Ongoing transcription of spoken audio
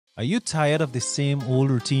Are you tired of the same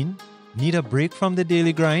old routine? Need a break from the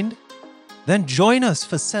daily grind? Then join us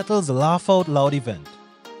for Settle's Laugh Out Loud event.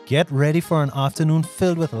 Get ready for an afternoon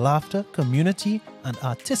filled with laughter, community, and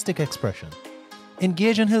artistic expression.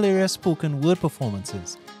 Engage in hilarious spoken word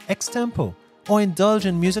performances, extempo, or indulge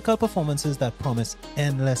in musical performances that promise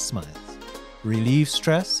endless smiles. Relieve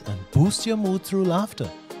stress and boost your mood through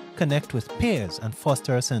laughter. Connect with peers and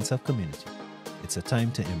foster a sense of community. It's a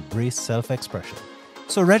time to embrace self-expression.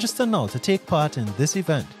 So register now to take part in this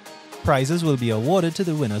event. Prizes will be awarded to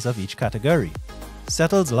the winners of each category.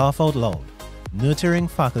 Settle's Laugh Out Loud, nurturing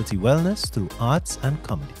faculty wellness through arts and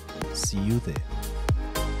comedy. See you there.